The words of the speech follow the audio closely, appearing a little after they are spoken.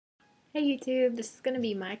Hey YouTube, this is going to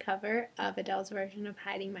be my cover of Adele's version of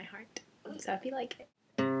Hiding My Heart. So if you like it.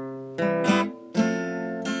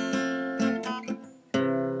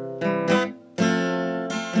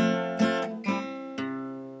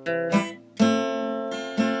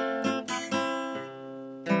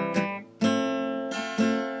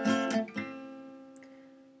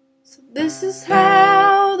 So this is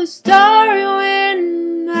how the story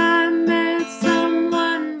went. I met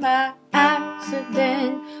someone by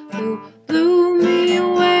accident who blew me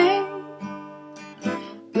away.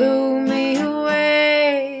 Blew me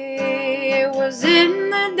away. It was in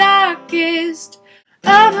the darkest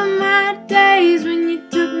of my days when you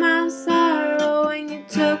took my sorrow and you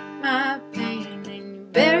took my pain and you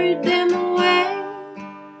buried them away.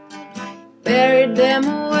 Buried them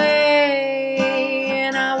away.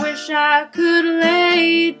 And I wish I could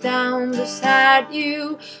lay down beside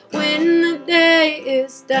you when the day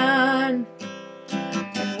is done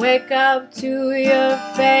and wake up to your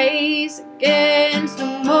face against the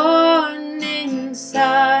morning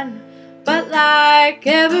sun. But like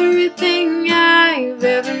everything I've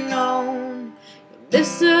ever known, you'll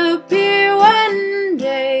disappear one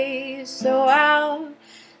day. So I'll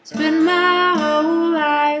spend my whole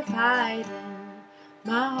life hiding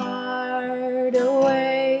my heart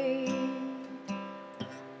away.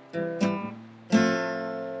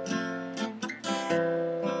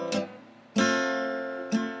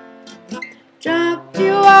 Dropped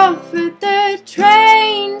you off at the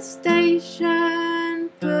train station,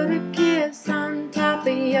 put a kiss on top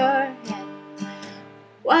of your head,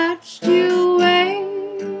 watched you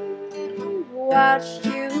wave, watched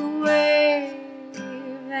you wave.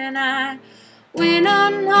 And I went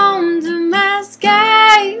on home to my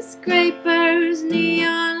skyscrapers,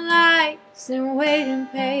 neon lights and waiting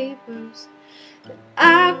papers.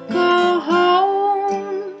 I go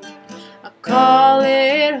home, I call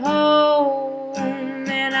it home.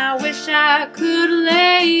 And I wish I could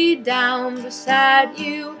lay down beside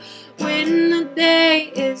you when the day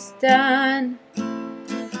is done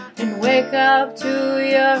and wake up to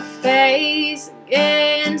your face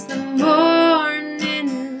against the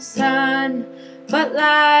morning sun. But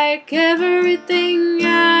like everything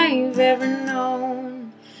I've ever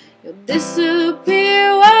known, you'll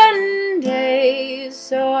disappear one day.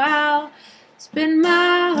 So I'll spend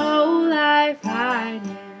my whole life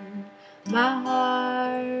hiding my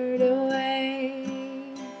heart away.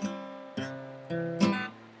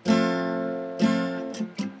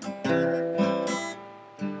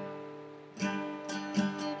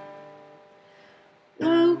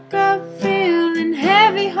 Woke up feeling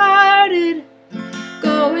heavy-hearted,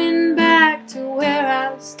 going back to where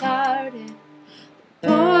I started. The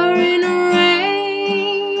pouring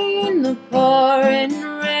rain, the pouring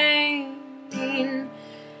rain.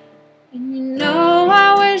 And you know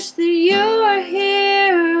I wish that you were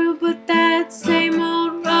here, but that same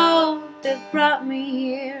old road that brought me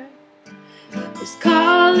here is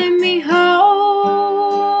calling me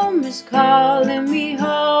home, is calling me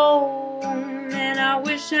home. And I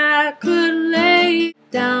wish I could lay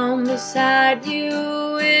down beside you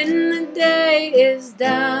when the day is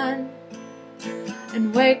done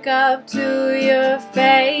and wake up to your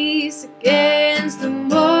face against the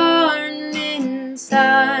morning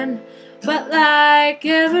sun. But like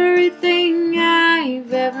everything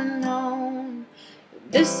I've ever known,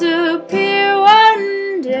 you'll disappear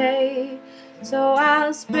one day. So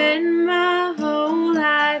I'll spend my whole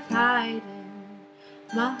life hiding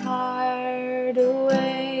my heart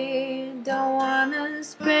away. Don't wanna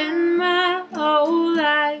spend my whole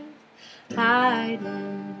life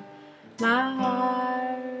hiding my heart